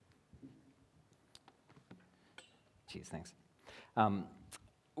Cheers, thanks.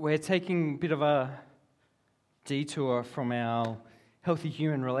 We're taking a bit of a detour from our healthy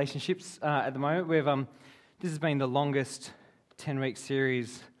human relationships at the moment. This has been the longest 10-week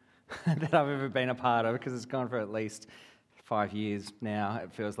series that I've ever been a part of because it's gone for at least 5 years now,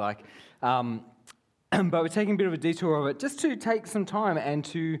 it feels like. But we're taking a bit of a detour of it just to take some time and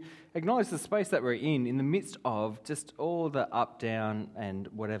to acknowledge the space that we're in the midst of just all the up, down, and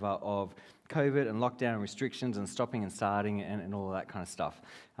whatever of COVID and lockdown and restrictions and stopping and starting and all of that kind of stuff.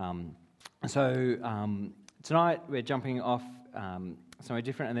 Tonight we're jumping off somewhere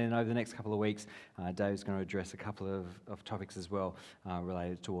different, and then over the next couple of weeks, Dave's going to address a couple of topics as well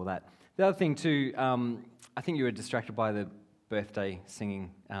related to all that. The other thing too, I think you were distracted by the birthday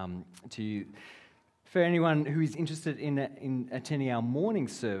singing to you. For anyone who is interested in attending our morning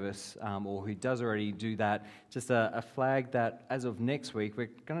service, or who does already do that, just a flag that as of next week, we're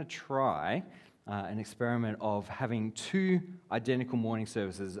going to try an experiment of having 2 identical morning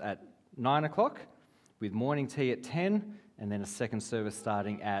services at 9 o'clock, with morning tea at 10, and then a second service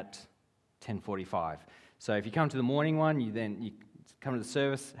starting at 10:45. So if you come to the morning one, you come to the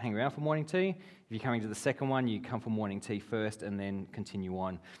service, hang around for morning tea. If you're coming to the second one, you come for morning tea first, and then continue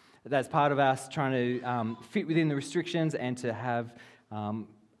on. That's part of us trying to fit within the restrictions and to have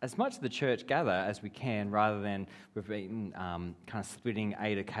as much of the church gather as we can, rather than we've been kind of splitting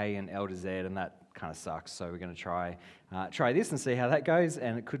A to K and L to Z, and that kind of sucks. So we're going to try this and see how that goes.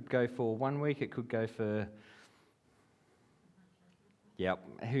 And it could go for 1 week. It could go for,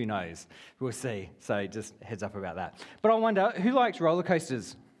 who knows? We'll see. So just heads up about that. But I wonder, who likes roller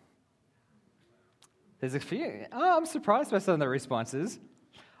coasters? There's a few. Oh, I'm surprised by some of the responses.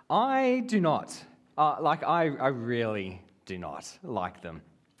 I do not. I really do not like them.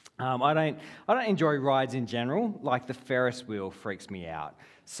 I don't enjoy rides in general. Like the Ferris wheel freaks me out.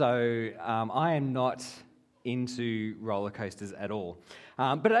 So I am not into roller coasters at all.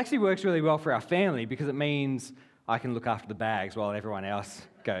 But it actually works really well for our family because it means I can look after the bags while everyone else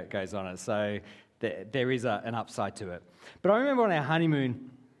goes on it. So there is an upside to it. But I remember on our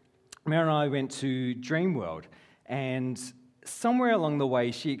honeymoon, Mary and I went to Dreamworld, and somewhere along the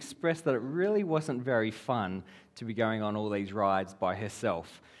way, she expressed that it really wasn't very fun to be going on all these rides by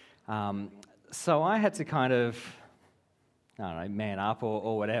herself. So I had to kind of, man up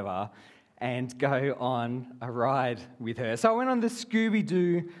or whatever, and go on a ride with her. So I went on the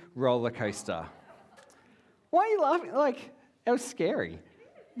Scooby-Doo roller coaster. Why are you laughing? It was scary.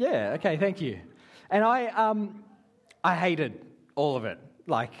 Yeah, okay, thank you. And I hated all of it.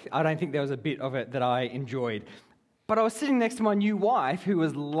 I don't think there was a bit of it that I enjoyed. But I was sitting next to my new wife who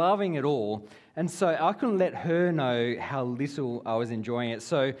was loving it all, and so I couldn't let her know how little I was enjoying it.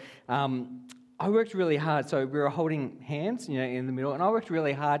 So I worked really hard. So we were holding hands, in the middle, and I worked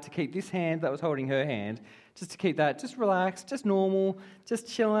really hard to keep this hand that was holding her hand, just to keep that just relaxed, just normal, just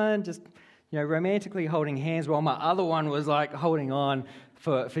chilling, just romantically holding hands, while my other one was holding on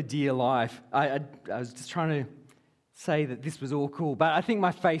for dear life. I was just trying to say that this was all cool, but I think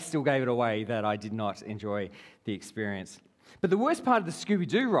my face still gave it away that I did not enjoy the experience. But the worst part of the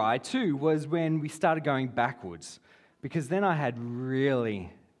Scooby-Doo ride too was when we started going backwards, because then I had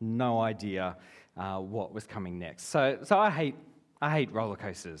really no idea what was coming next. So I hate roller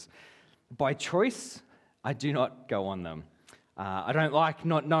coasters. By choice, I do not go on them. I don't like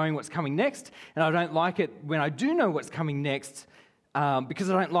not knowing what's coming next, and I don't like it when I do know what's coming next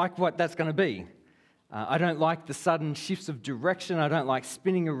because I don't like what that's going to be. I don't like the sudden shifts of direction. I don't like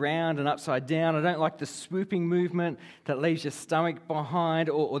spinning around and upside down. I don't like the swooping movement that leaves your stomach behind,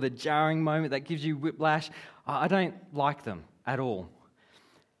 or the jarring moment that gives you whiplash. I don't like them at all.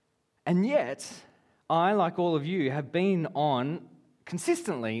 And yet, I, like all of you, have been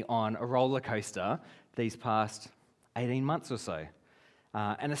consistently on a roller coaster these past 18 months or so.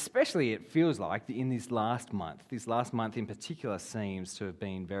 And especially it feels like in this last month in particular seems to have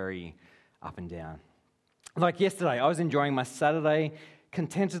been very up and down. Like yesterday, I was enjoying my Saturday,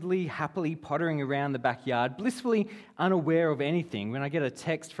 contentedly, happily pottering around the backyard, blissfully unaware of anything, when I get a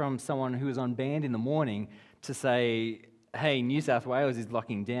text from someone who was on band in the morning to say, hey, New South Wales is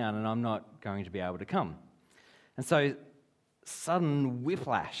locking down and I'm not going to be able to come. And so, sudden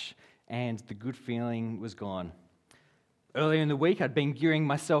whiplash, and the good feeling was gone. Earlier in the week, I'd been gearing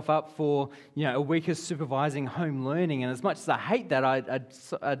myself up for a week of supervising home learning, and as much as I hate that, I'd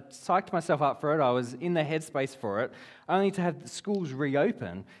psyched myself up for it. I was in the headspace for it, only to have the schools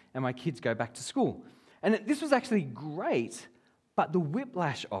reopen and my kids go back to school. And this was actually great, but the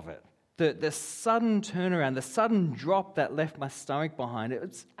whiplash of it, the sudden turnaround, the sudden drop that left my stomach behind,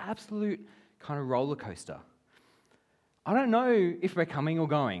 it's absolute kind of roller coaster. I don't know if we're coming or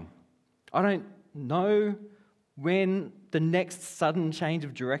going. I don't know when the next sudden change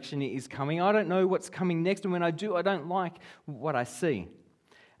of direction is coming. I don't know what's coming next, and when I do, I don't like what I see.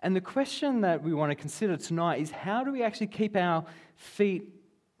 And the question that we want to consider tonight is, how do we actually keep our feet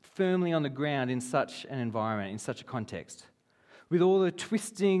firmly on the ground in such an environment, in such a context? With all the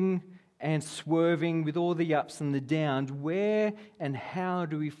twisting and swerving, with all the ups and the downs, where and how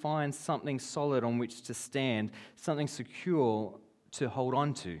do we find something solid on which to stand, something secure to hold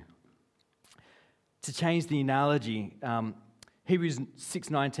on to? To change the analogy, Hebrews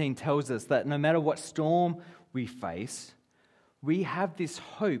 6:19 tells us that no matter what storm we face, we have this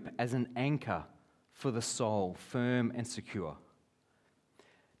hope as an anchor for the soul, firm and secure.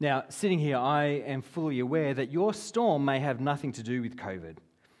 Now, sitting here, I am fully aware that your storm may have nothing to do with COVID,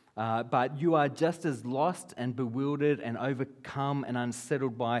 but you are just as lost and bewildered and overcome and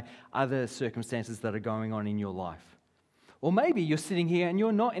unsettled by other circumstances that are going on in your life. Or maybe you're sitting here and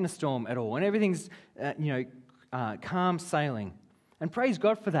you're not in a storm at all, and everything's calm sailing. And praise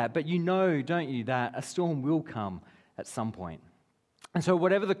God for that, but you know, don't you, that a storm will come at some point. And so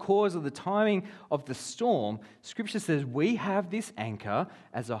whatever the cause or the timing of the storm, Scripture says we have this anchor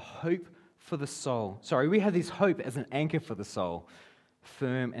as a hope for the soul. We have this hope as an anchor for the soul,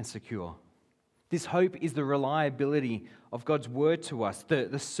 firm and secure. This hope is the reliability of God's word to us,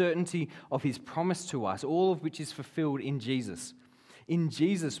 the certainty of his promise to us, all of which is fulfilled in Jesus. In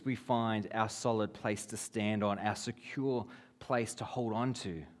Jesus we find our solid place to stand on, our secure place to hold on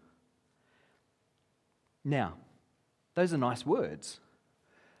to. Now, those are nice words.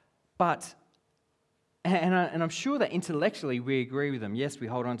 But, and I'm sure that intellectually we agree with them. Yes, we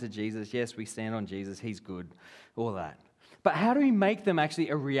hold on to Jesus. Yes, we stand on Jesus. He's good. All that. But how do we make them actually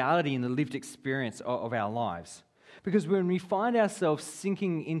a reality in the lived experience of our lives? Because when we find ourselves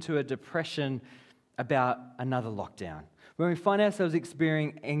sinking into a depression about another lockdown, when we find ourselves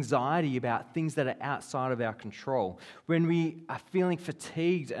experiencing anxiety about things that are outside of our control, when we are feeling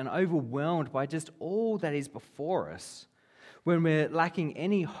fatigued and overwhelmed by just all that is before us, when we're lacking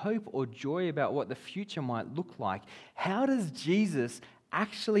any hope or joy about what the future might look like, how does Jesus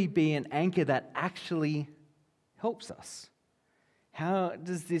actually be an anchor that actually helps us? How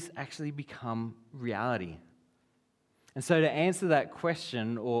does this actually become reality? And so to answer that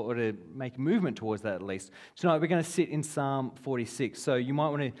question, or to make movement towards that at least, tonight we're going to sit in Psalm 46. So you might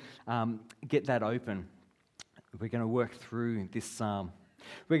want to get that open. We're going to work through this psalm.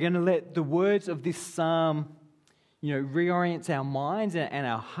 We're going to let the words of this psalm, reorient our minds and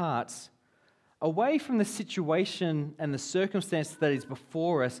our hearts away from the situation and the circumstance that is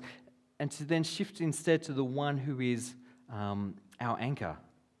before us, and to then shift instead to the one who is our anchor.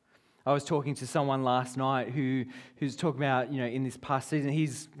 I was talking to someone last night who's talking about, in this past season,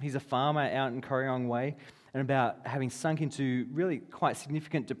 he's a farmer out in Koryong Way, and about having sunk into really quite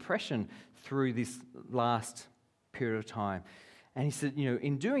significant depression through this last period of time. And he said,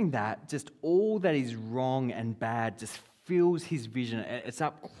 in doing that, just all that is wrong and bad just fills his vision. It's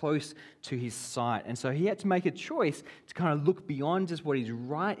up close to his sight. And so he had to make a choice to kind of look beyond just what is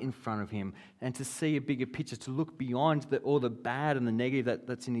right in front of him and to see a bigger picture, to look beyond all the bad and the negative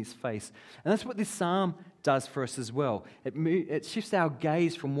that's in his face. And that's what this psalm does for us as well. It shifts our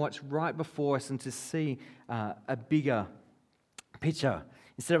gaze from what's right before us and to see a bigger picture.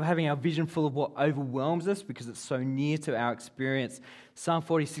 Instead of having our vision full of what overwhelms us because it's so near to our experience, Psalm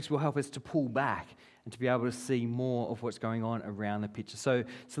 46 will help us to pull back and to be able to see more of what's going on around the picture. So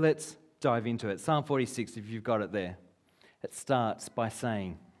let's dive into it. Psalm 46, if you've got it there. It starts by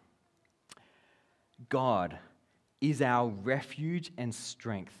saying, God is our refuge and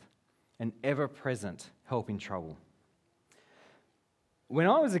strength, an ever-present help in trouble. When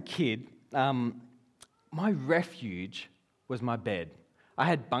I was a kid, my refuge was my bed. I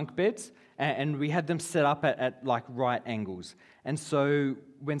had bunk beds, and we had them set up at like right angles. And so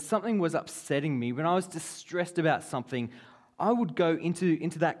when something was upsetting me, when I was distressed about something, I would go into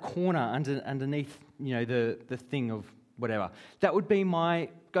that corner underneath, the thing of whatever. That would be my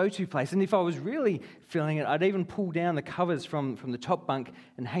go-to place. And if I was really feeling it, I'd even pull down the covers from the top bunk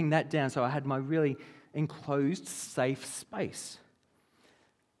and hang that down so I had my really enclosed, safe space.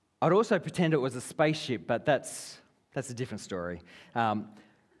 I'd also pretend it was a spaceship, but that's a different story.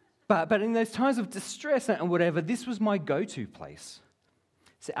 But in those times of distress and whatever, this was my go-to place.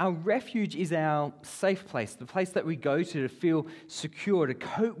 So our refuge is our safe place, the place that we go to feel secure, to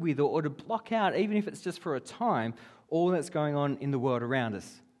cope with, or to block out, even if it's just for a time, all that's going on in the world around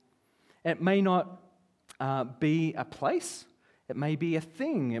us. It may not be a place. It may be a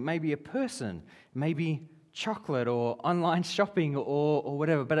thing. It may be a person. It may be chocolate or online shopping or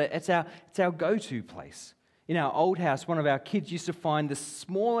whatever, but it's our go-to place. In our old house, one of our kids used to find the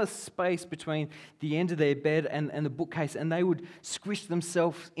smallest space between the end of their bed and the bookcase, and they would squish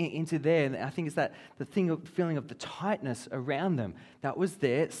themselves into there. And I think it's that the feeling of the tightness around them. That was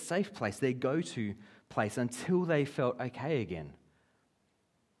their safe place, their go-to place until they felt okay again.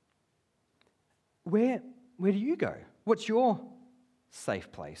 Where do you go? What's your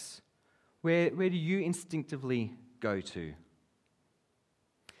safe place? Where do you instinctively go to?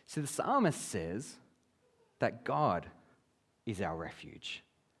 So the psalmist says that God is our refuge.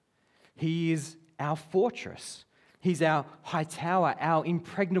 He is our fortress. He's our high tower, our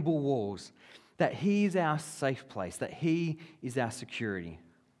impregnable walls. That He is our safe place, that He is our security.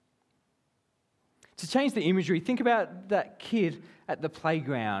 To change the imagery, think about that kid at the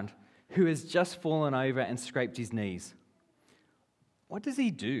playground who has just fallen over and scraped his knees. What does he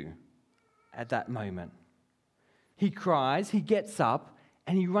do at that moment? He cries, he gets up,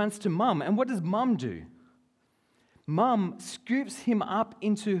 and he runs to Mum. And what does Mum do? Mum scoops him up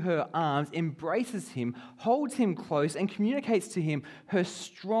into her arms, embraces him, holds him close, and communicates to him her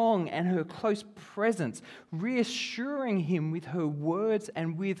strong and her close presence, reassuring him with her words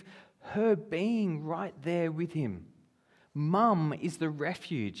and with her being right there with him. Mum is the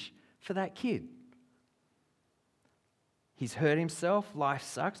refuge for that kid. He's hurt himself, life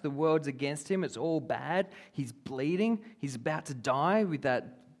sucks, the world's against him, it's all bad, he's bleeding, he's about to die with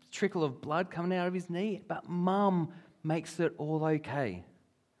that trickle of blood coming out of his knee, but Mum makes it all okay.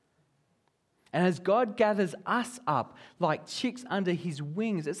 And as God gathers us up like chicks under His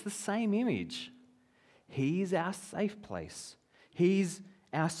wings, it's the same image. He's our safe place. He's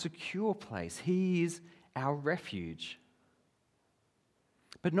our secure place. He is our refuge.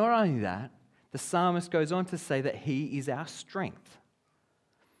 But not only that, the psalmist goes on to say that He is our strength.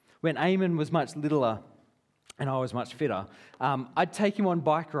 When Eamon was much littler and I was much fitter, I'd take him on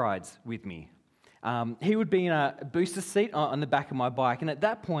bike rides with me. He would be in a booster seat on the back of my bike, and at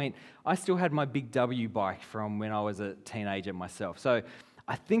that point, I still had my Big W bike from when I was a teenager myself. So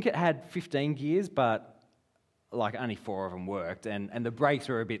I think it had 15 gears, but like only 4 of them worked, and the brakes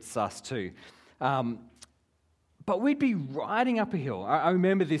were a bit sus too. But we'd be riding up a hill. I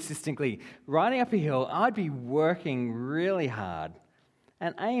remember this distinctly. Riding up a hill, I'd be working really hard,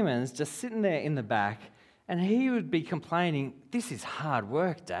 and Eamon's just sitting there in the back, and he would be complaining, "This is hard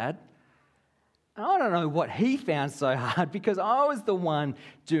work, Dad." And I don't know what he found so hard because I was the one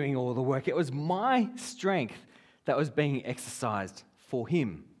doing all the work. It was my strength that was being exercised for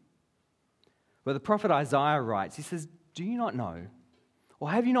him. Well, the prophet Isaiah writes, he says, "Do you not know,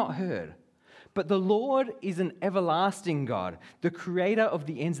 or have you not heard? But the Lord is an everlasting God, the creator of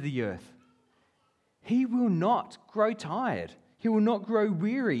the ends of the earth. He will not grow tired. He will not grow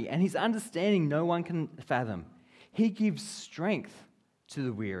weary, and His understanding no one can fathom. He gives strength to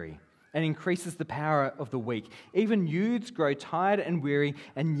the weary and increases the power of the weak. Even youths grow tired and weary,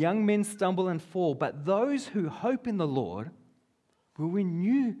 and young men stumble and fall. But those who hope in the Lord will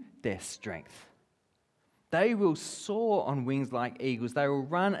renew their strength. They will soar on wings like eagles. They will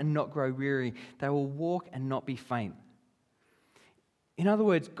run and not grow weary. They will walk and not be faint." In other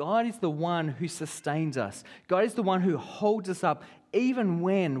words, God is the one who sustains us. God is the one who holds us up even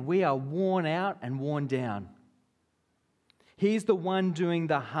when we are worn out and worn down. He's the one doing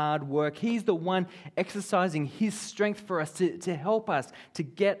the hard work. He's the one exercising His strength for us to help us to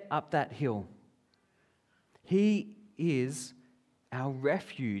get up that hill. He is our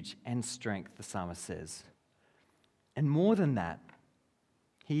refuge and strength, the psalmist says. And more than that,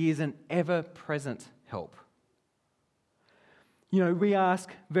 He is an ever-present help. You know, we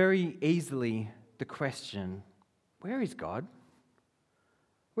ask very easily the question, where is God?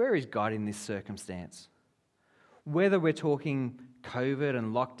 Where is God in this circumstance? Whether we're talking COVID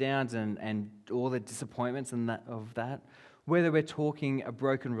and lockdowns and all the disappointments of that, whether we're talking a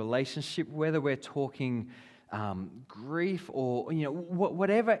broken relationship, whether we're talking grief or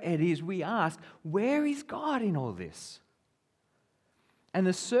whatever it is, we ask, where is God in all this? And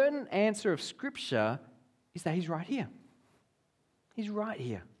the certain answer of Scripture is that He's right here. He's right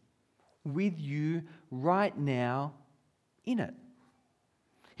here with you right now in it.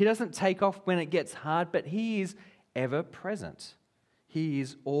 He doesn't take off when it gets hard, but He is ever present. He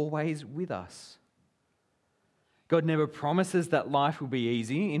is always with us. God never promises that life will be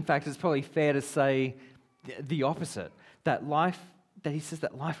easy. In fact, it's probably fair to say the opposite, that He says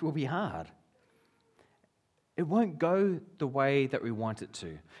that life will be hard. It won't go the way that we want it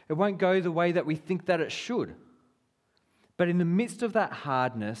to. It won't go the way that we think that it should. But in the midst of that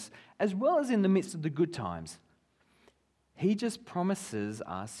hardness, as well as in the midst of the good times, He just promises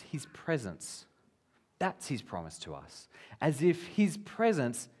us His presence. That's His promise to us, as if His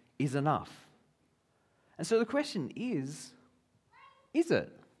presence is enough. And so the question is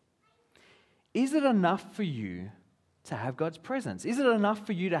it? Is it enough for you to have God's presence? Is it enough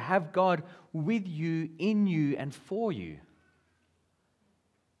for you to have God with you, in you, and for you?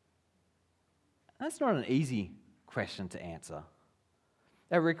 That's not an easy question to answer.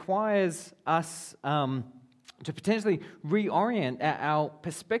 It requires us to potentially reorient our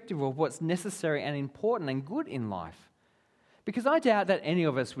perspective of what's necessary and important and good in life. Because I doubt that any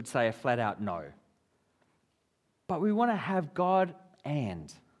of us would say a flat out no. But we want to have God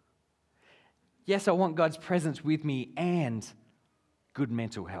and. Yes, I want God's presence with me and good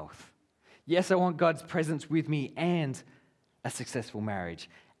mental health. Yes, I want God's presence with me and a successful marriage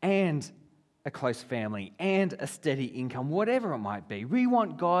and a close family, and a steady income, whatever it might be. We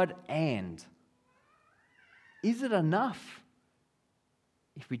want God and. Is it enough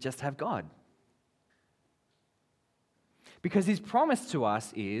if we just have God? Because his promise to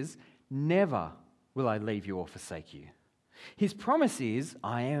us is, never will I leave you or forsake you. His promise is,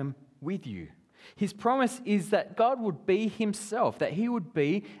 I am with you. His promise is that God would be himself, that he would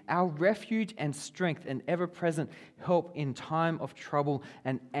be our refuge and strength and ever-present help in time of trouble,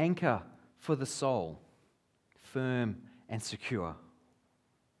 and anchor for the soul, firm and secure.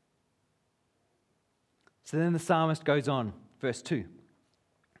 So then the psalmist goes on, verse 2. It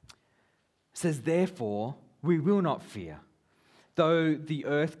says, therefore, we will not fear. Though the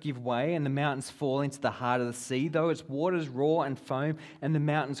earth give way and the mountains fall into the heart of the sea, though its waters roar and foam and the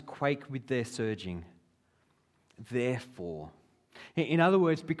mountains quake with their surging. Therefore, in other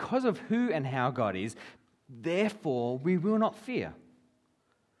words, because of who and how God is, therefore we will not fear.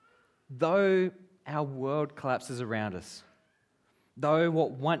 Though our world collapses around us, though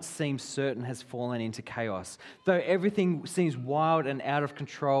what once seemed certain has fallen into chaos, though everything seems wild and out of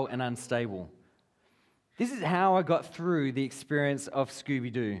control and unstable. This is how I got through the experience of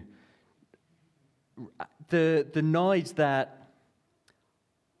Scooby-Doo. The knowledge that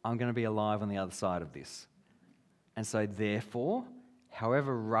I'm going to be alive on the other side of this. And so therefore,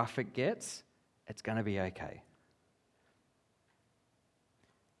 however rough it gets, it's going to be okay.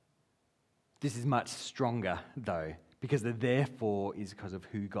 This is much stronger, though, because the therefore is because of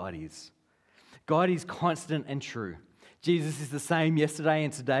who God is. God is constant and true. Jesus is the same yesterday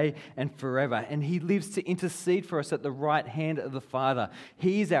and today and forever, and he lives to intercede for us at the right hand of the Father.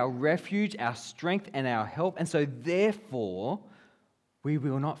 He is our refuge, our strength, and our help, and so therefore we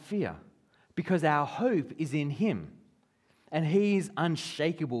will not fear, because our hope is in him, and he is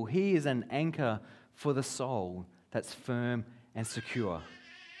unshakable. He is an anchor for the soul that's firm and secure.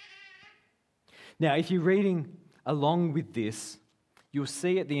 Now, if you're reading along with this, you'll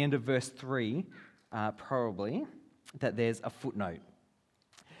see at the end of verse 3, probably, that there's a footnote.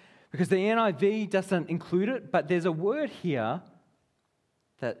 Because the NIV doesn't include it, but there's a word here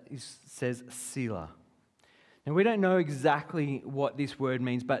that says Selah. Now, we don't know exactly what this word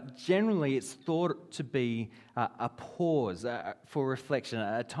means, but generally it's thought to be a pause for reflection,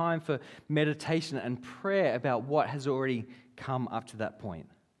 a time for meditation and prayer about what has already come up to that point.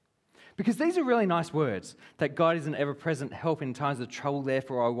 Because these are really nice words, that God is an ever-present help in times of trouble,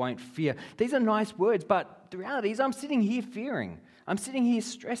 therefore I won't fear. These are nice words, but the reality is I'm sitting here fearing. I'm sitting here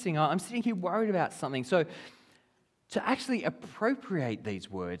stressing. I'm sitting here worried about something. So to actually appropriate these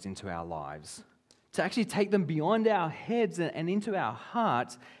words into our lives, to actually take them beyond our heads and into our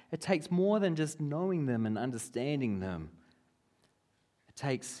hearts, it takes more than just knowing them and understanding them. It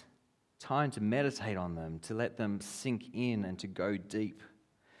takes time to meditate on them, to let them sink in and to go deep.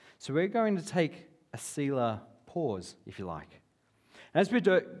 So we're going to take a Selah pause, if you like. And as we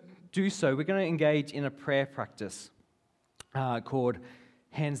do so, we're going to engage in a prayer practice called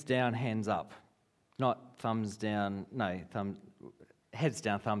hands down, hands up. Not thumbs down, heads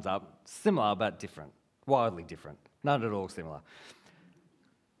down, thumbs up. Similar but different, wildly different. Not at all similar.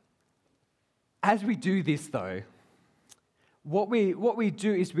 As we do this, though, what we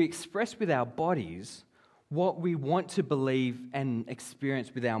do is we express with our bodies what we want to believe and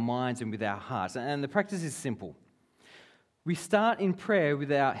experience with our minds and with our hearts. And the practice is simple. We start in prayer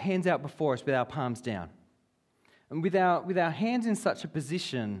with our hands out before us, with our palms down. And with our hands in such a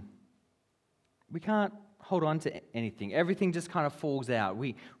position, we can't hold on to anything. Everything just kind of falls out.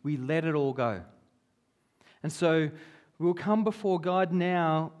 We let it all go. And so we'll come before God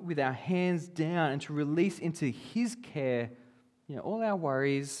now with our hands down and to release into his care, all our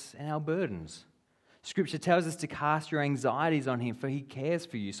worries and our burdens. Scripture tells us to cast your anxieties on him, for he cares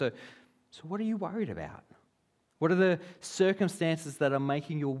for you. So what are you worried about? What are the circumstances that are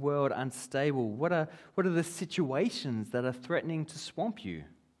making your world unstable? What are the situations that are threatening to swamp you?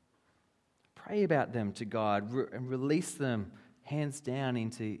 Pray about them to God and release them hands down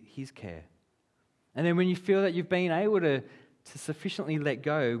into his care. And then when you feel that you've been able to sufficiently let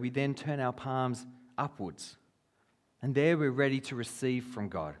go, we then turn our palms upwards. And there we're ready to receive from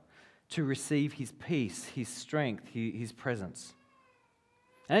God, to receive His peace, His strength, His presence.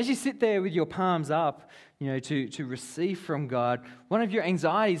 And as you sit there with your palms up, to receive from God, one of your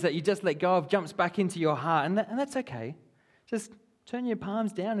anxieties that you just let go of jumps back into your heart, and that's okay. Just turn your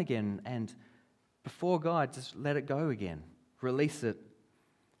palms down again, and before God, just let it go again. Release it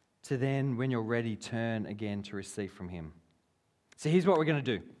to then, when you're ready, turn again to receive from Him. So here's what we're going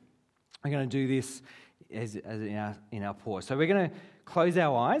to do. We're going to do this as in our pause. So we're going to close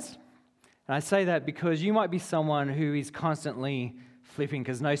our eyes. And I say that because you might be someone who is constantly flipping,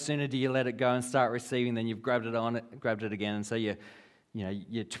 because no sooner do you let it go and start receiving than you've grabbed it again, and so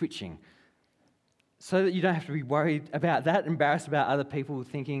you're twitching. So that you don't have to be worried about that, embarrassed about other people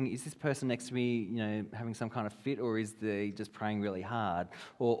thinking, is this person next to me, having some kind of fit, or is they just praying really hard,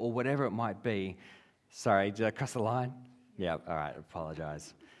 or whatever it might be. Sorry, did I cross the line? Yeah, all right,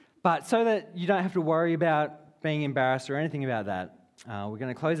 apologize. But so that you don't have to worry about being embarrassed or anything about that, we're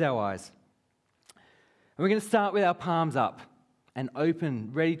going to close our eyes. And we're going to start with our palms up and open,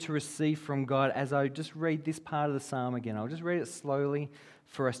 ready to receive from God. As I just read this part of the psalm again, I'll just read it slowly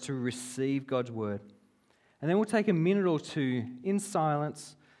for us to receive God's word. And then we'll take a minute or two in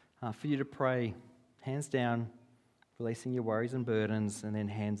silence for you to pray, hands down, releasing your worries and burdens, and then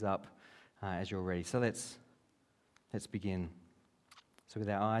hands up as you're ready. So let's begin. So with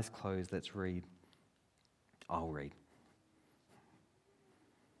our eyes closed, let's read. I'll read.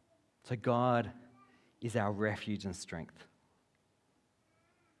 So God is our refuge and strength,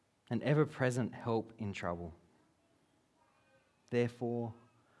 an ever-present help in trouble. Therefore,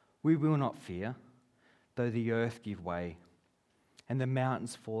 we will not fear, though the earth give way, and the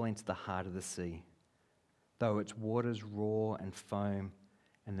mountains fall into the heart of the sea, though its waters roar and foam,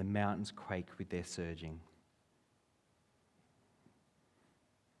 and the mountains quake with their surging.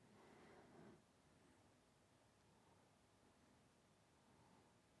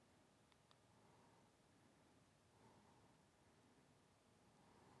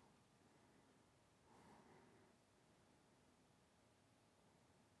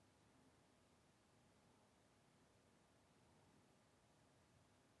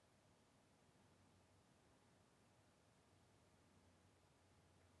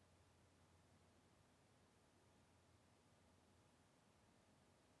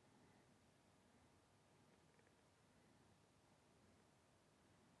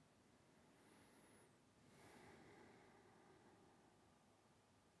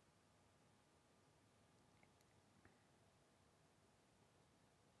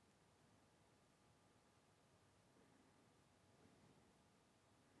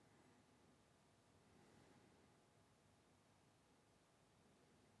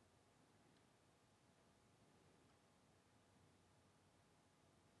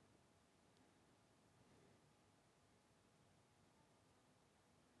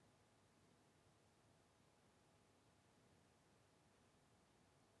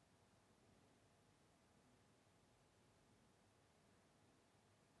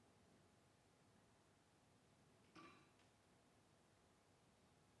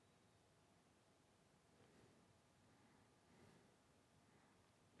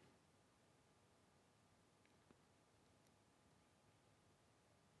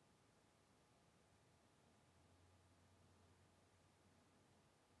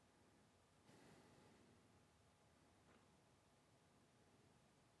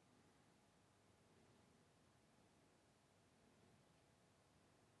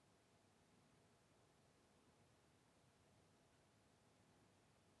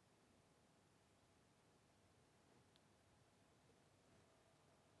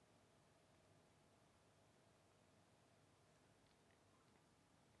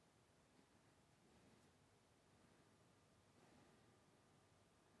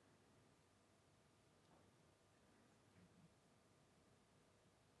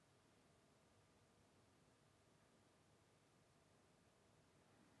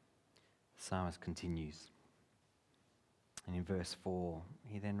 The psalmist continues. And in verse 4,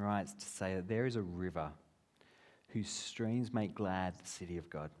 he then writes to say that there is a river whose streams make glad the city of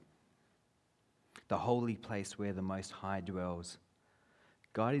God, the holy place where the Most High dwells.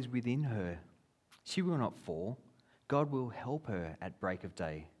 God is within her. She will not fall. God will help her at break of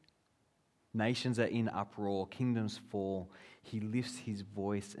day. Nations are in uproar, kingdoms fall. He lifts his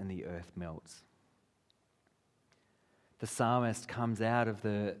voice and the earth melts. The psalmist comes out of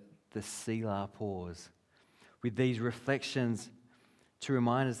the Selah pause with these reflections to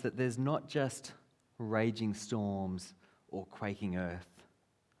remind us that there's not just raging storms or quaking earth,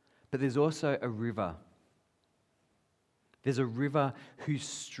 but there's also a river. There's a river whose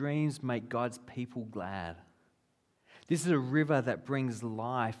streams make God's people glad. This is a river that brings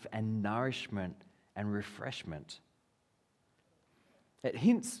life and nourishment and refreshment. It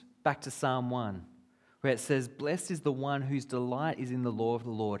hints back to Psalm 1, where it says, "Blessed is the one whose delight is in the law of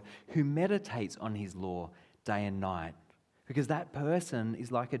the Lord, who meditates on his law day and night." Because that person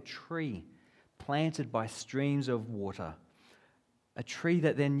is like a tree planted by streams of water, a tree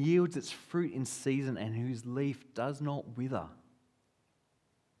that then yields its fruit in season and whose leaf does not wither.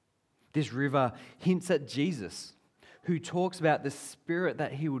 This river hints at Jesus, who talks about the Spirit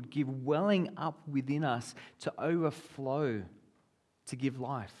that he would give welling up within us to overflow, to give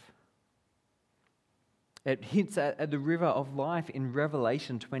life. It hints at the river of life in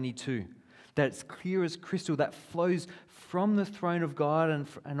Revelation 22, that it's clear as crystal, that flows from the throne of God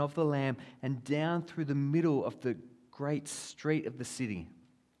and of the Lamb and down through the middle of the great street of the city.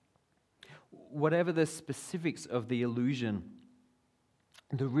 Whatever the specifics of the illusion,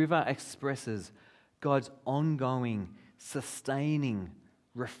 the river expresses God's ongoing, sustaining,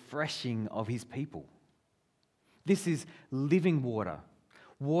 refreshing of his people. This is living water,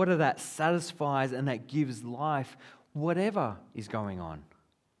 water that satisfies and that gives life, whatever is going on.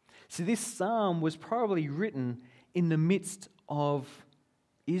 So this psalm was probably written in the midst of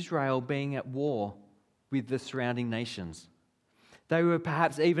Israel being at war with the surrounding nations. They were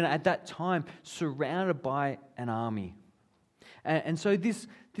perhaps even at that time surrounded by an army. And so this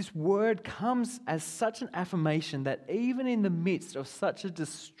word comes as such an affirmation that even in the midst of such a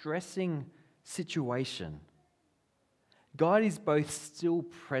distressing situation, God is both still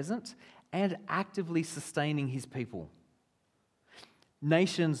present and actively sustaining his people.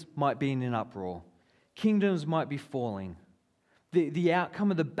 Nations might be in an uproar. Kingdoms might be falling. The outcome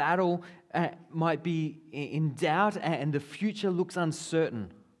of the battle might be in doubt and the future looks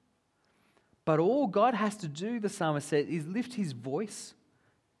uncertain. But all God has to do, the psalmist said, is lift his voice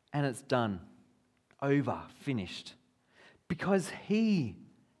and it's done. Over, finished. Because he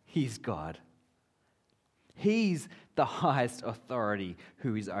is God. He's the highest authority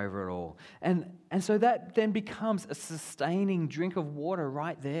who is over it all. And so that then becomes a sustaining drink of water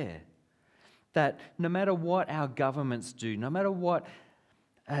right there. That no matter what our governments do, no matter what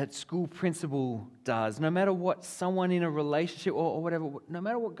a school principal does, no matter what someone in a relationship or whatever, no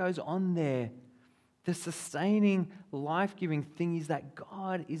matter what goes on there, the sustaining, life-giving thing is that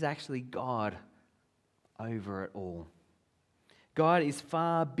God is actually God over it all. God is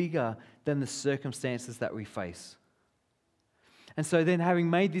far bigger than the circumstances that we face. And so then, having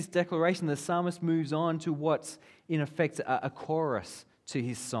made this declaration, the psalmist moves on to what's in effect a chorus to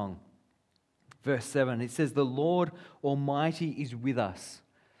his song. Verse 7, it says, "The Lord Almighty is with us.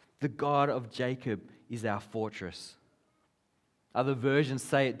 The God of Jacob is our fortress." Other versions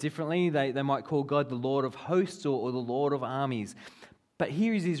say it differently. They might call God the Lord of hosts or the Lord of armies. But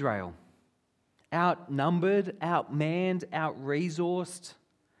here is Israel, outnumbered, outmanned, out-resourced.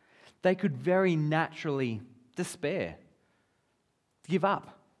 They could very naturally despair, give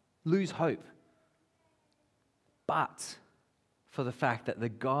up, lose hope. But for the fact that the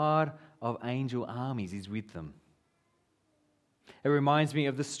God of angel armies is with them. It reminds me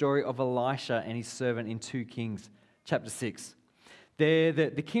of the story of Elisha and his servant in 2 Kings chapter 6. There,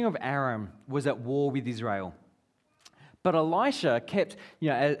 the king of Aram was at war with Israel. But Elisha kept,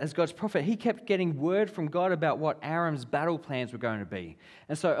 as God's prophet, he kept getting word from God about what Aram's battle plans were going to be.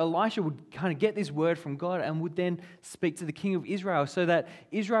 And so Elisha would kind of get this word from God and would then speak to the king of Israel so that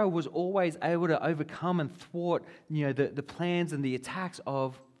Israel was always able to overcome and thwart, the plans and the attacks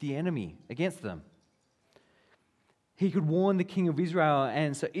of the enemy against them. He could warn the king of Israel,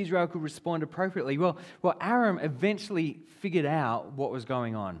 and so Israel could respond appropriately. Well, Aram eventually figured out what was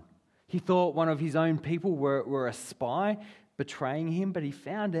going on. He thought one of his own people were a spy betraying him, but he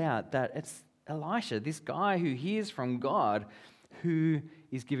found out that it's Elisha, this guy who hears from God, who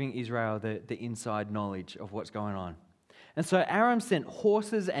is giving Israel the inside knowledge of what's going on. And so Aram sent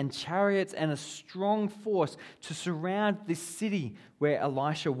horses and chariots and a strong force to surround this city where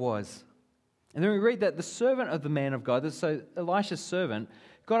Elisha was. And then we read that the servant of the man of God, so Elisha's servant,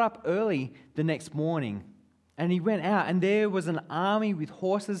 got up early the next morning and he went out, and there was an army with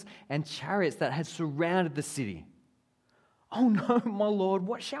horses and chariots that had surrounded the city. "Oh no, my Lord,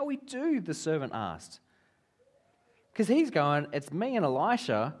 what shall we do?" the servant asked. Because he's going, it's me and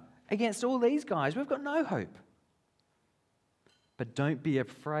Elisha against all these guys. We've got no hope. "But don't be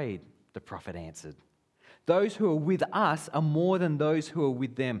afraid," the prophet answered. "Those who are with us are more than those who are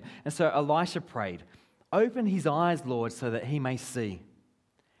with them." And so Elisha prayed, "Open his eyes, Lord, so that he may see."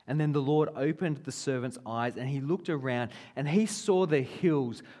 And then the Lord opened the servant's eyes, and he looked around, and he saw the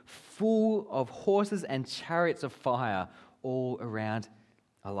hills full of horses and chariots of fire all around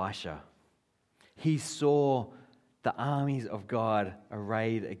Elisha. He saw the armies of God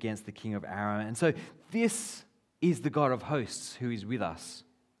arrayed against the king of Aram. And so this is the God of hosts who is with us.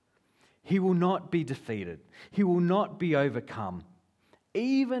 He will not be defeated. He will not be overcome,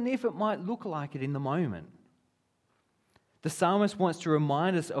 even if it might look like it in the moment. The psalmist wants to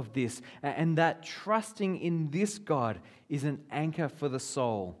remind us of this, and that trusting in this God is an anchor for the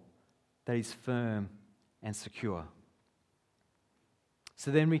soul that is firm and secure. So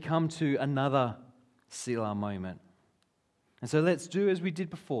then we come to another Selah moment. And so let's do as we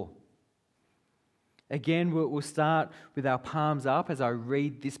did before. Again, we'll start with our palms up as I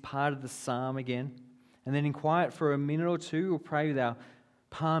read this part of the psalm again. And then in quiet for a minute or two, we'll pray with our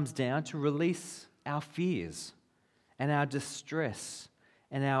palms down to release our fears and our distress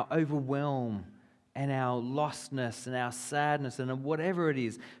and our overwhelm and our lostness and our sadness and whatever it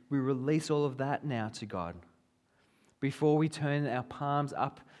is. We release all of that now to God before we turn our palms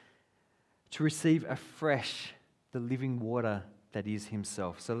up to receive afresh the living water that is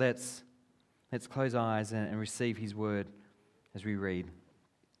himself. So let's close our eyes and receive his word as we read.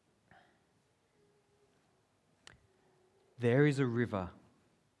 There is a river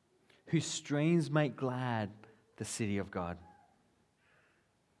whose streams make glad the city of God,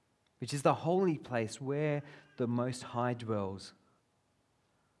 which is the holy place where the Most High dwells.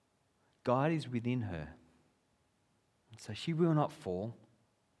 God is within her, so she will not fall.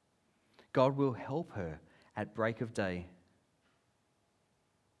 God will help her at break of day.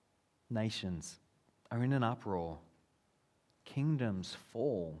 Nations are in an uproar. Kingdoms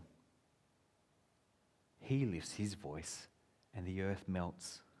fall. He lifts his voice and the earth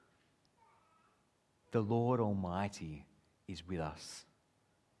melts. The Lord Almighty is with us.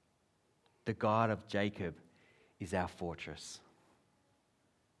 The God of Jacob is our fortress.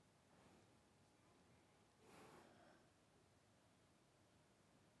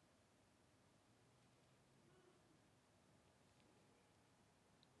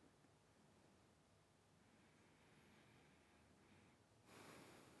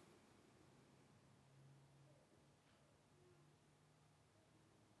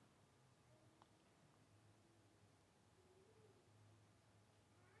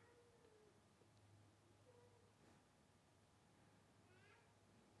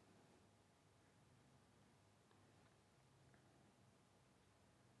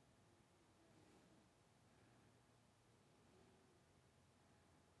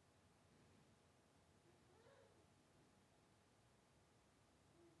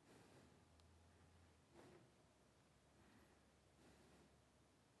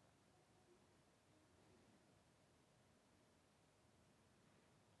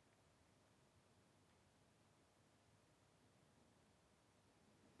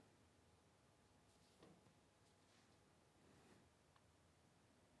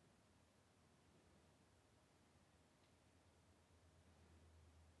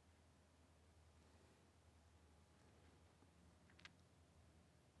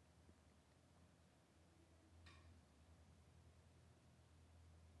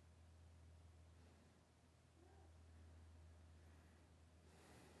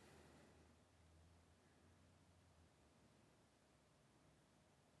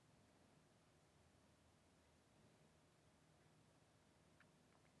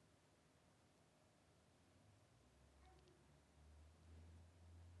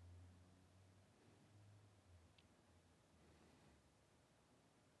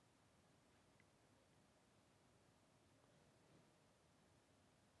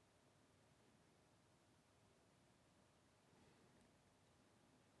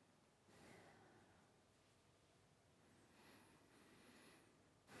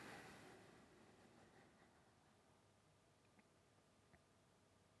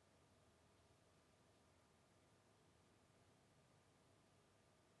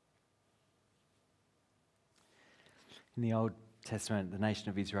 In the Old Testament, the nation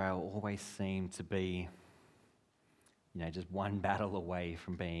of Israel always seemed to be, just one battle away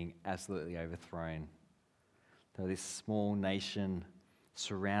from being absolutely overthrown. They were this small nation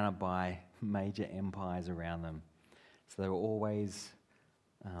surrounded by major empires around them. So they were always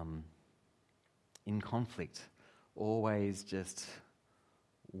in conflict, always just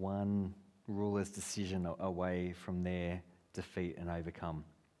one ruler's decision away from their defeat and overcome.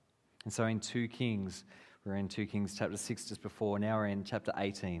 And so in 2 Kings, we're in 2 Kings chapter 6 just before, now we're in chapter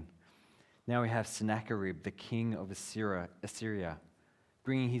 18. Now we have Sennacherib, the king of Assyria,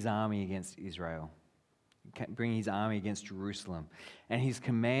 bringing his army against Israel. bringing his army against Jerusalem. And his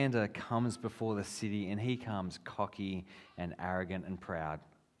commander comes before the city, and he comes cocky and arrogant and proud.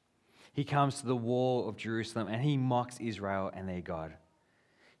 He comes to the wall of Jerusalem, and he mocks Israel and their God.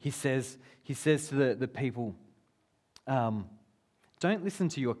 He says to the people, don't listen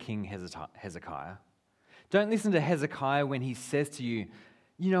to your king Hezekiah. Don't listen to Hezekiah when he says to you,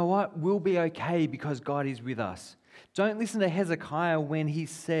 you know what, we'll be okay because God is with us. Don't listen to Hezekiah when he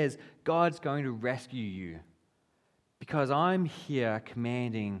says God's going to rescue you, because I'm here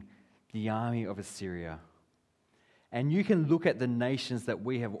commanding the army of Assyria. And you can look at the nations that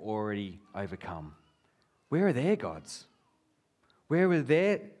we have already overcome. Where are their gods? Where was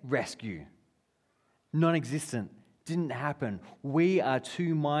their rescue? Non-existent. Didn't happen. We are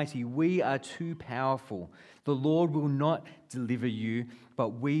too mighty. We are too powerful. The Lord will not deliver you, but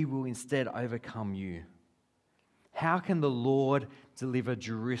we will instead overcome you. How can the Lord deliver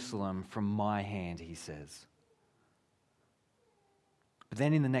Jerusalem from my hand, he says. But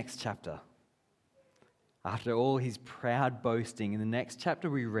then in the next chapter, after all his proud boasting, in the next chapter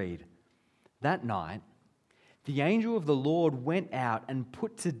we read, that night, the angel of the Lord went out and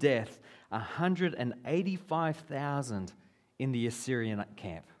put to death 185,000 in the Assyrian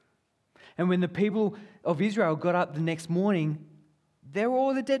camp. And when the people of Israel got up the next morning, there were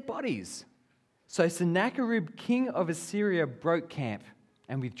all the dead bodies. So Sennacherib, king of Assyria, broke camp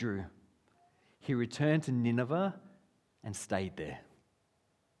and withdrew. He returned to Nineveh and stayed there.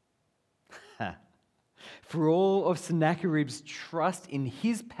 For all of Sennacherib's trust in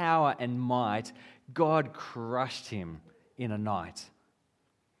his power and might, God crushed him in a night.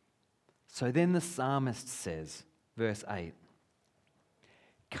 So then the psalmist says, verse 8,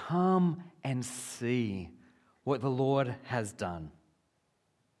 "Come and see what the Lord has done.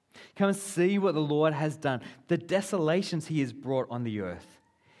 Come and see what the Lord has done, the desolations he has brought on the earth.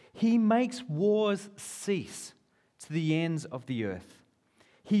 He makes wars cease to the ends of the earth.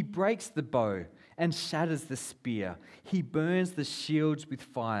 He breaks the bow and shatters the spear. He burns the shields with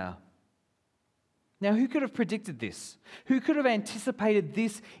fire." Now, who could have predicted this? Who could have anticipated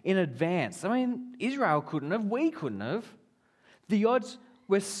this in advance? I mean, Israel couldn't have. We couldn't have. The odds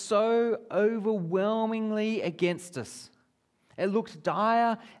were so overwhelmingly against us. It looked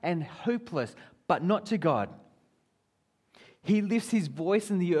dire and hopeless, but not to God. He lifts his voice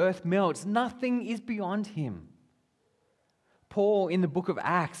and the earth melts. Nothing is beyond him. Paul, in the book of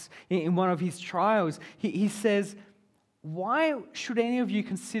Acts, in one of his trials, he says, "Why should any of you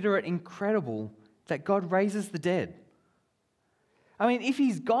consider it incredible that God raises the dead?" I mean, if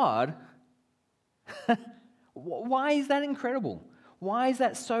he's God, why is that incredible? Why is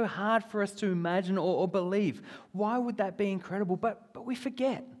that so hard for us to imagine or believe? Why would that be incredible? But we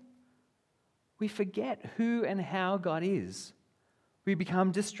forget. We forget who and how God is. We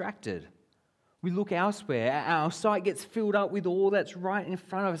become distracted. We look elsewhere. Our sight gets filled up with all that's right in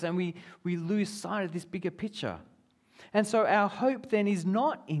front of us, and we lose sight of this bigger picture. And so our hope then is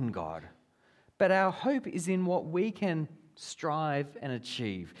not in God, but our hope is in what we can strive and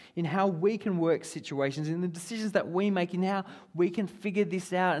achieve, in how we can work situations, in the decisions that we make, in how we can figure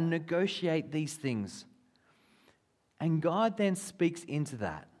this out and negotiate these things. And God then speaks into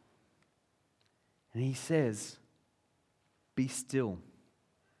that. And he says, "Be still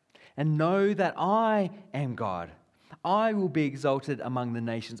and know that I am God. I will be exalted among the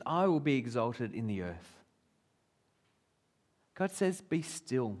nations. I will be exalted in the earth." God says, be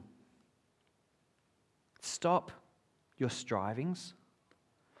still. Stop your strivings.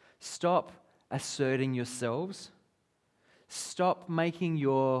 Stop asserting yourselves. Stop making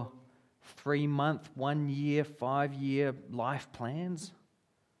your 3-month, 1 year, 5-year life plans.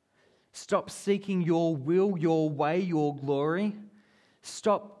 Stop seeking your will, your way, your glory.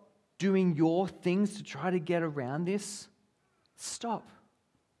 Stop doing your things to try to get around this. Stop.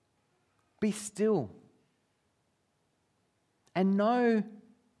 Be still. And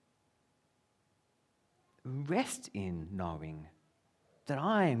rest in knowing that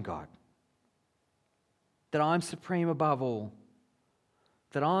I am God, that I'm supreme above all,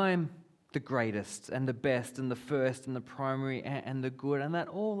 that I'm the greatest and the best and the first and the primary and the good, and that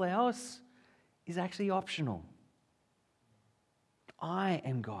all else is actually optional. I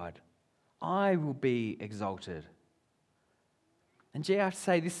am God. I will be exalted. And gee, I have to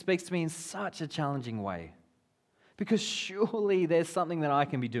say, this speaks to me in such a challenging way, because surely there's something that I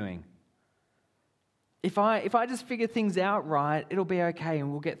can be doing. If I just figure things out right, it'll be okay and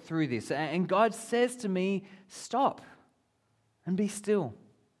we'll get through this. And God says to me, stop and be still.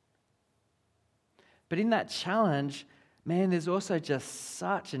 But in that challenge, man, there's also just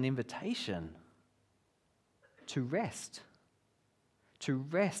such an invitation to rest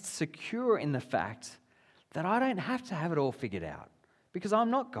secure in the fact that I don't have to have it all figured out because I'm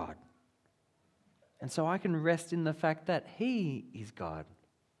not God. And so I can rest in the fact that He is God.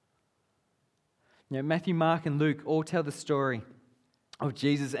 Matthew, Mark, and Luke all tell the story of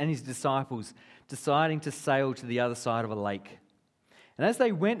Jesus and His disciples deciding to sail to the other side of a lake. And as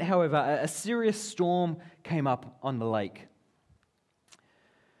they went, however, a serious storm came up on the lake.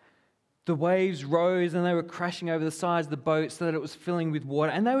 The waves rose and they were crashing over the sides of the boat so that it was filling with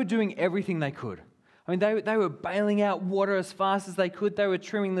water. And they were doing everything they could. I mean, they were bailing out water as fast as they could. They were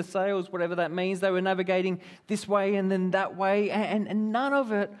trimming the sails, whatever that means. They were navigating this way and then that way. And none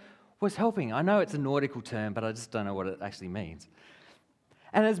of it was helping. I know it's a nautical term, but I just don't know what it actually means.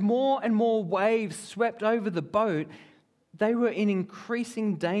 And as more and more waves swept over the boat, they were in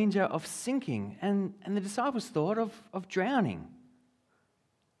increasing danger of sinking. And the disciples thought of drowning.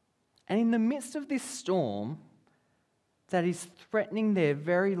 And in the midst of this storm that is threatening their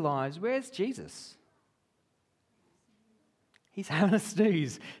very lives, where's Jesus? He's having a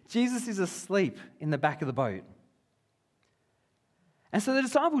snooze. Jesus is asleep in the back of the boat. And so the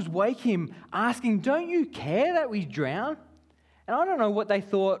disciples wake him asking, "Don't you care that we drown?" And I don't know what they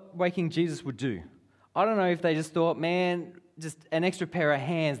thought waking Jesus would do. I don't know if they just thought, man, just an extra pair of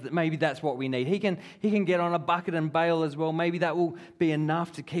hands, that maybe that's what we need. He can get on a bucket and bail as well. Maybe that will be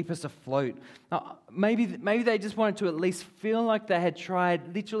enough to keep us afloat. Maybe they just wanted to at least feel like they had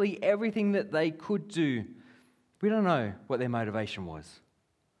tried literally everything that they could do. We don't know what their motivation was.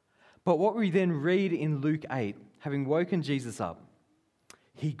 But what we then read in Luke 8, having woken Jesus up,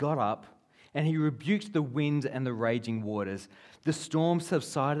 he got up and he rebuked the wind and the raging waters. The storm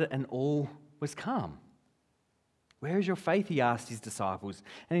subsided and all was calm. "Where is your faith?" he asked his disciples.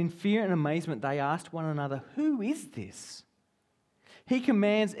 And in fear and amazement, they asked one another, "Who is this? He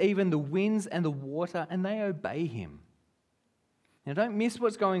commands even the winds and the water, and they obey him." Now, don't miss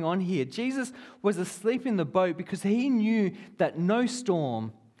what's going on here. Jesus was asleep in the boat because he knew that no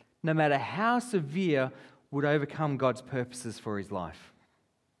storm, no matter how severe, would overcome God's purposes for his life.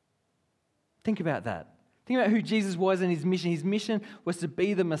 Think about that. Think about who Jesus was and his mission. His mission was to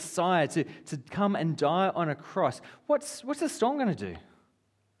be the Messiah, to come and die on a cross. What's the storm going to do?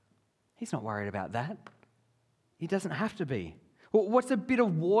 He's not worried about that. He doesn't have to be. What's a bit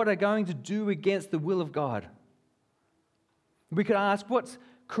of water going to do against the will of God? We could ask, what's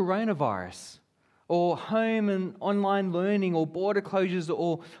coronavirus, or home and online learning, or border closures,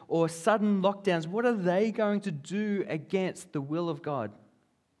 or sudden lockdowns? What are they going to do against the will of God?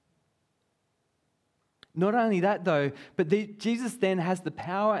 Not only that, though, but Jesus then has the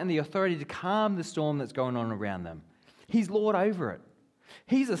power and the authority to calm the storm that's going on around them. He's Lord over it.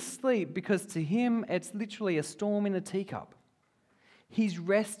 He's asleep because to him it's literally a storm in a teacup. He's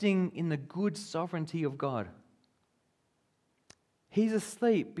resting in the good sovereignty of God. He's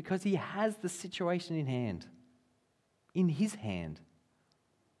asleep because he has the situation in his hand.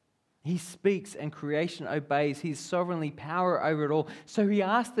 He speaks and creation obeys. He's sovereignly power over it all. So he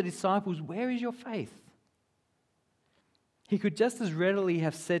asked the disciples, "Where is your faith?" He could just as readily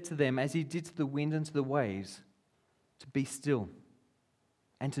have said to them, as he did to the wind and to the waves, to be still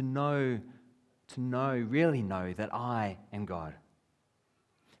and to really know that I am God.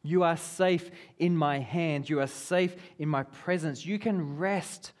 You are safe in my hand. You are safe in my presence. You can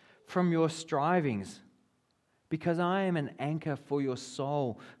rest from your strivings because I am an anchor for your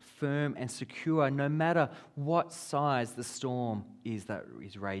soul, firm and secure, no matter what size the storm is that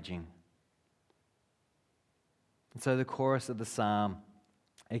is raging. And so the chorus of the psalm,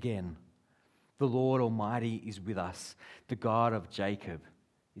 again, the Lord Almighty is with us. The God of Jacob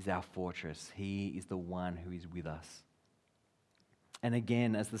is our fortress. He is the one who is with us. And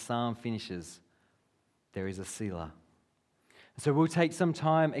again, as the psalm finishes, there is a Selah. So we'll take some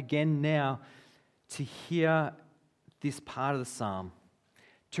time again now to hear this part of the psalm,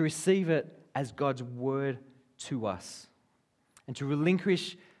 to receive it as God's word to us, and to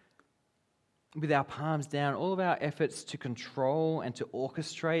relinquish with our palms down all of our efforts to control and to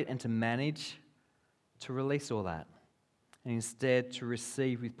orchestrate and to manage, to release all that, and instead to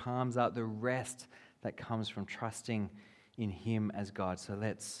receive with palms up the rest that comes from trusting in him as God. So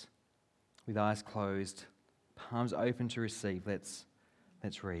let's, with eyes closed, palms open to receive, let's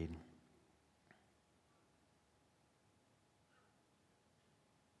read.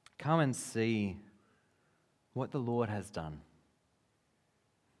 Come and see what the Lord has done.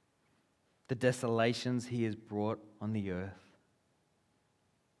 The desolations he has brought on the earth.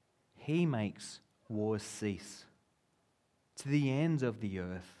 He makes wars cease to the ends of the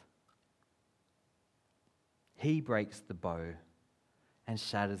earth. He breaks the bow and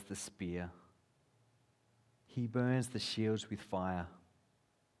shatters the spear. He burns the shields with fire.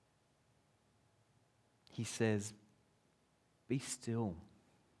 he says, "Be still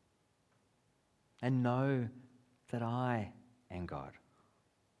and know that I am God.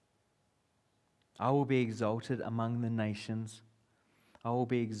 I will be exalted among the nations. I will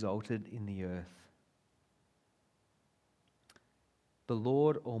be exalted in the earth. The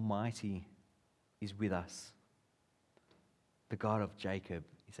Lord Almighty is with us. The God of Jacob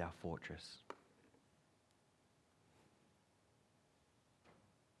is our fortress."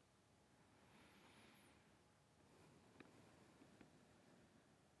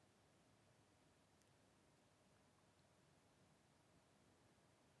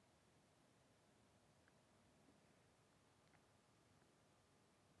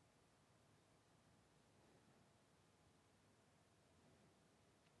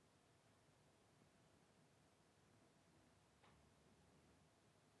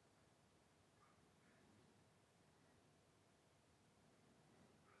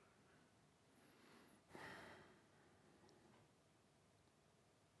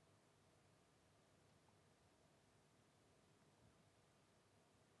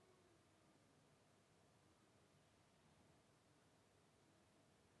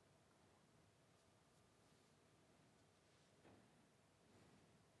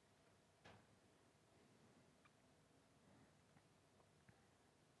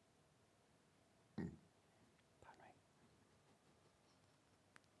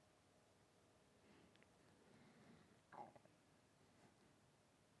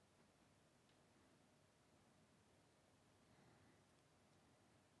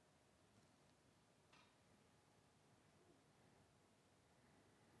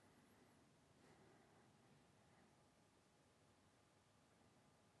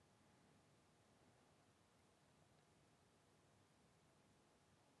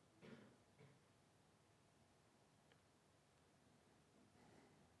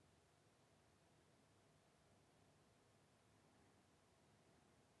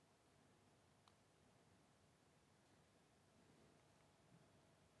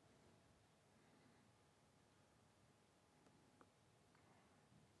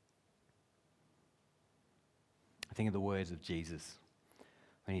 I think of the words of Jesus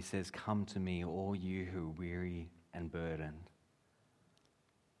when he says, "Come to me, all you who are weary and burdened,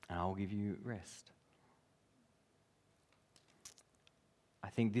 and I will give you rest." I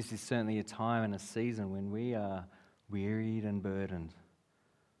think this is certainly a time and a season when we are wearied and burdened,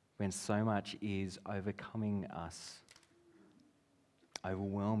 when so much is overcoming us,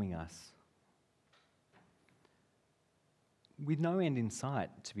 overwhelming us, with no end in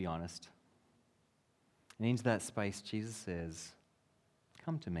sight, to be honest. And into that space, Jesus says,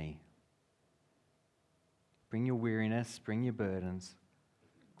 "Come to me. Bring your weariness, bring your burdens,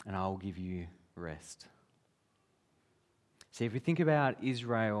 and I will give you rest." See, if we think about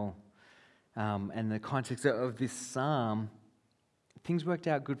Israel and the context of this psalm, things worked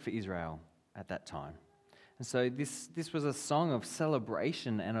out good for Israel at that time. And so this was a song of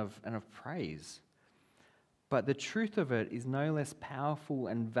celebration and of praise. But the truth of it is no less powerful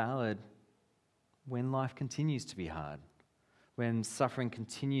and valid when life continues to be hard, when suffering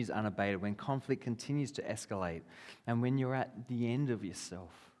continues unabated, when conflict continues to escalate, and when you're at the end of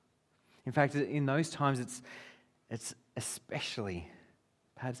yourself. In fact, in those times, it's especially,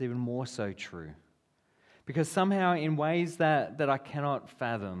 perhaps even more so true. Because somehow, in ways that I cannot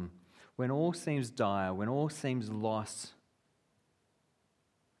fathom, when all seems dire, when all seems lost,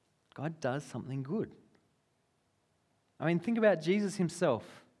 God does something good. I mean, think about Jesus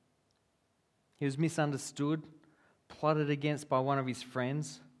himself. He was misunderstood, plotted against by one of his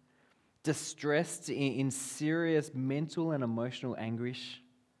friends, distressed in serious mental and emotional anguish,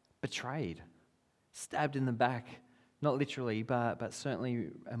 betrayed, stabbed in the back, not literally, but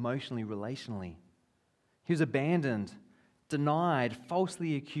certainly emotionally, relationally. He was abandoned, denied,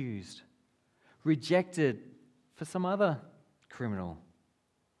 falsely accused, rejected for some other criminal,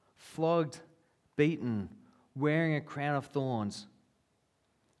 flogged, beaten, wearing a crown of thorns,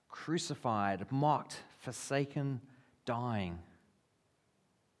 crucified, mocked, forsaken, dying.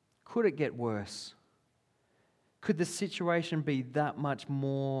 Could it get worse? Could the situation be that much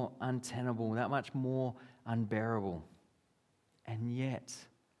more untenable, that much more unbearable? And yet,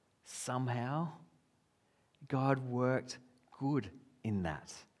 somehow, God worked good in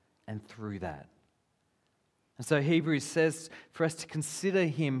that and through that. And so Hebrews says for us to consider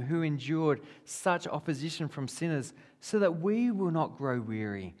him who endured such opposition from sinners so that we will not grow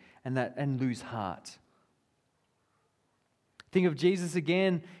weary and lose heart. Think of Jesus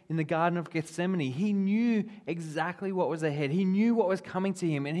again in the Garden of Gethsemane. He knew exactly what was ahead. He knew what was coming to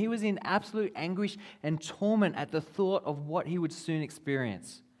him, and he was in absolute anguish and torment at the thought of what he would soon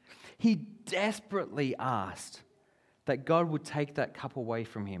experience. He desperately asked that God would take that cup away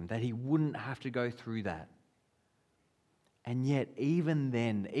from him, that he wouldn't have to go through that. And yet, even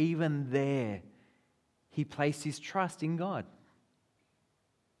then, even there, he placed his trust in God.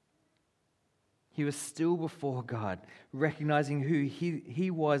 He was still before God, recognizing who he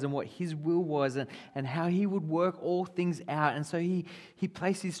was and what his will was and how he would work all things out. And so he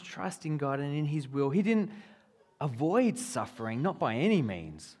placed his trust in God and in his will. He didn't avoid suffering, not by any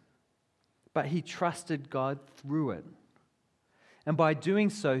means, but he trusted God through it. And by doing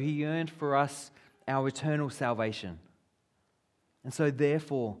so, he earned for us our eternal salvation. And so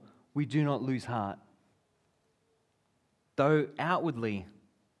therefore, we do not lose heart. Though outwardly,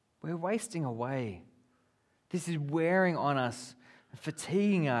 we're wasting away. This is wearing on us,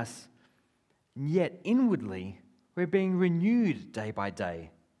 fatiguing us, and yet inwardly, we're being renewed day by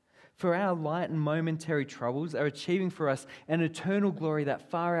day. For our light and momentary troubles are achieving for us an eternal glory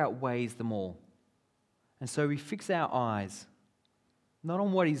that far outweighs them all. And so we fix our eyes, not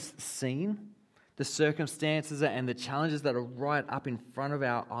on what is seen, the circumstances and the challenges that are right up in front of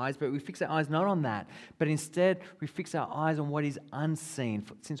our eyes, but we fix our eyes not on that, but instead we fix our eyes on what is unseen.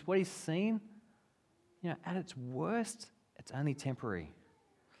 Since what is seen, at its worst, it's only temporary.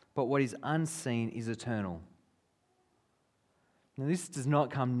 But what is unseen is eternal. Now, this does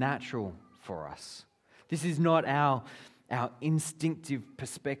not come natural for us. This is not our instinctive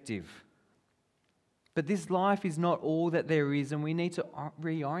perspective. But this life is not all that there is, and we need to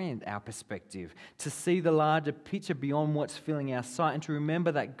reorient our perspective to see the larger picture beyond what's filling our sight and to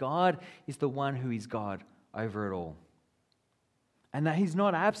remember that God is the one who is God over it all. And that he's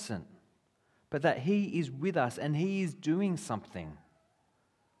not absent, but that he is with us and he is doing something.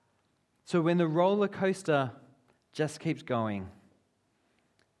 So when the roller coaster just keeps going,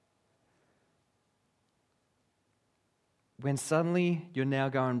 when suddenly you're now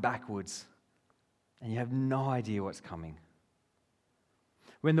going backwards, and you have no idea what's coming.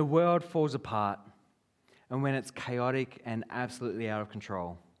 When the world falls apart, and when it's chaotic and absolutely out of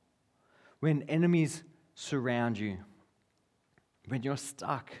control. When enemies surround you. When you're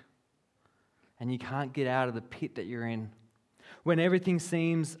stuck, and you can't get out of the pit that you're in. When everything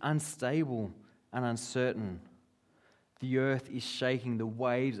seems unstable and uncertain. The earth is shaking, the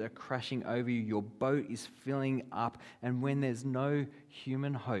waves are crashing over you, your boat is filling up, and when there's no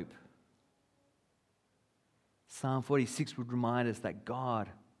human hope, Psalm 46 would remind us that God,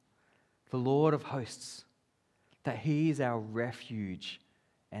 the Lord of hosts, that he is our refuge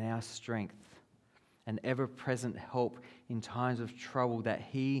and our strength, an ever-present help in times of trouble, that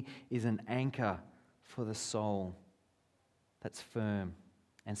he is an anchor for the soul that's firm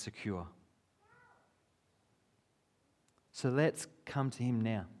and secure. So let's come to him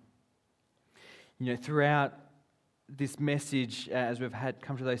now. Throughout this message, as we've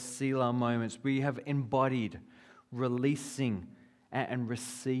come to those Selah moments, we have embodied releasing and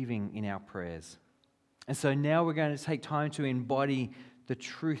receiving in our prayers. And so now we're going to take time to embody the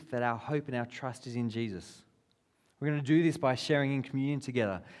truth that our hope and our trust is in Jesus. We're going to do this by sharing in communion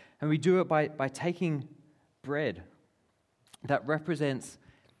together. And we do it by taking bread that represents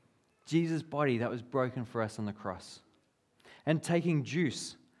Jesus' body that was broken for us on the cross. And taking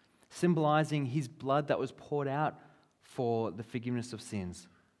juice, symbolizing his blood that was poured out for the forgiveness of sins.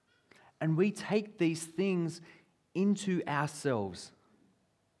 And we take these things into ourselves,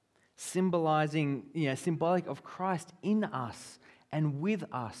 symbolic of Christ in us and with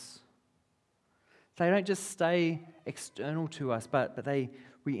us. They don't just stay external to us, but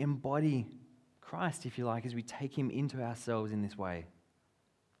we embody Christ, if you like, as we take him into ourselves in this way.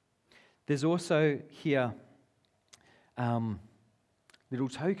 There's also here little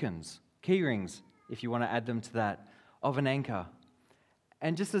tokens, key rings, if you want to add them to that, of an anchor.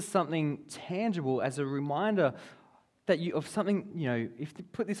 And just as something tangible, as a reminder that of something, if you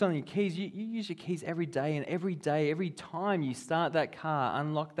put this on your keys, you use your keys every day, and every time you start that car,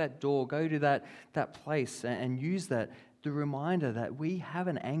 unlock that door, go to that place and use that, the reminder that we have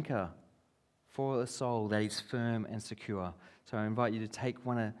an anchor for a soul that is firm and secure. So I invite you to take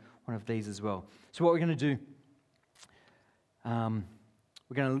one of these as well. So what we're going to do,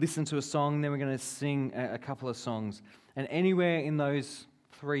 we're going to listen to a song, then we're going to sing a couple of songs. And anywhere in those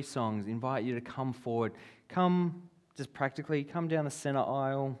 3 songs, invite you to come forward. Come, just practically, come down the center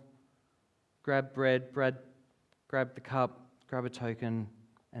aisle, grab bread, grab the cup, grab a token,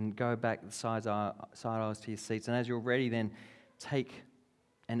 and go back the side aisles to your seats. And as you're ready, then take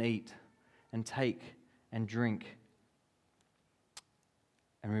and eat, and take and drink.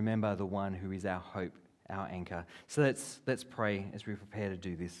 And remember the one who is our hope, our anchor. So let's pray as we prepare to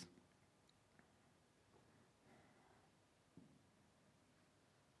do this.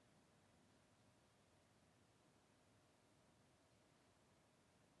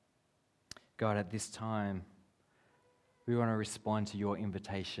 God, at this time, we want to respond to your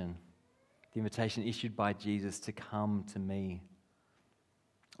invitation, the invitation issued by Jesus to come to me,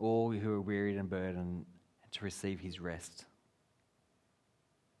 all who are wearied and burdened, and to receive his rest.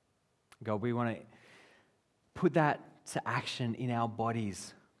 God, we want to put that to action in our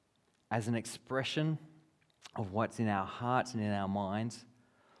bodies as an expression of what's in our hearts and in our minds,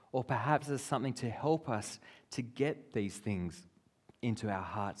 or perhaps as something to help us to get these things into our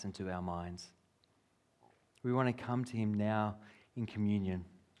hearts and to our minds. We want to come to him now in communion.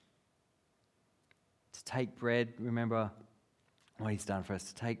 To take bread, remember what he's done for us.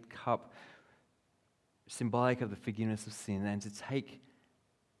 To take the cup, symbolic of the forgiveness of sin, and to take,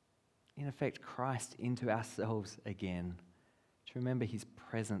 in effect, Christ into ourselves again. To remember his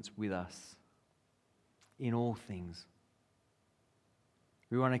presence with us in all things.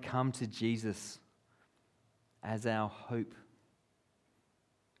 We want to come to Jesus as our hope,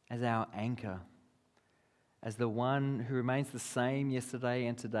 as our anchor, as the one who remains the same yesterday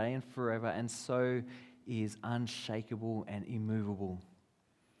and today and forever, and so is unshakable and immovable.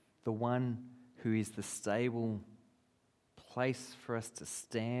 The one who is the stable place for us to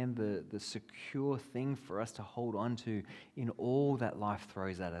stand, the secure thing for us to hold on to in all that life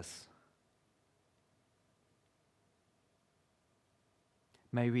throws at us.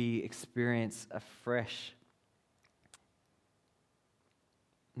 May we experience afresh.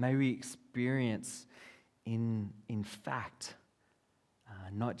 May we experience in fact,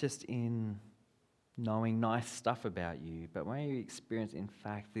 not just in knowing nice stuff about you, but may we experience in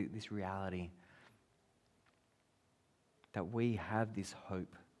fact this reality that we have this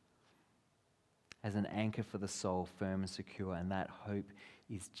hope as an anchor for the soul, firm and secure, and that hope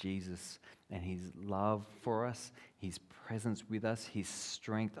is Jesus and his love for us, his presence with us, his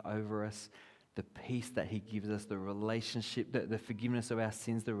strength over us, the peace that he gives us, the relationship, the forgiveness of our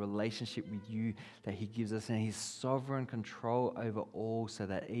sins, the relationship with you that he gives us, and his sovereign control over all, so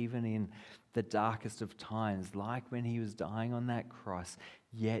that even in the darkest of times, like when he was dying on that cross,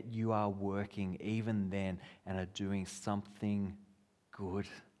 yet you are working even then and are doing something good,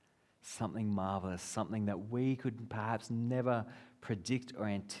 something marvelous, something that we could perhaps never predict or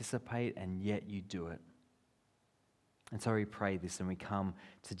anticipate, and yet you do it. And so we pray this and we come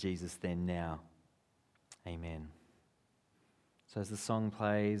to Jesus then now. Amen. So as the song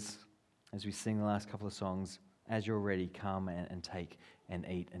plays, as we sing the last couple of songs, as you're ready, come and take and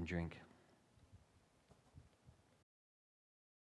eat and drink.